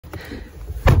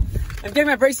I'm getting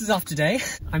my braces off today.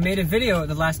 I made a video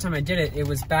the last time I did it. It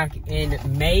was back in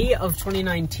May of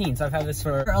 2019. So I've had this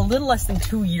for a little less than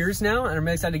 2 years now, and I'm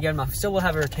really excited to get them off. Still will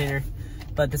have a retainer,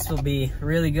 but this will be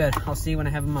really good. I'll see you when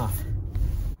I have them off.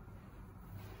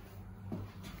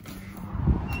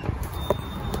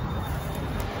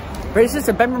 Braces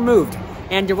have been removed,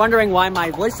 and you're wondering why my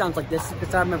voice sounds like this,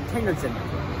 because I have my retainers in.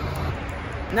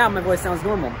 Now my voice sounds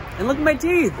normal. And look at my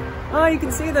teeth! Oh, you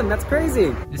can see them, that's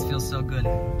crazy! This feels so good.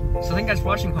 So thank you guys for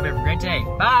watching, hope you have a great day.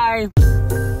 Bye!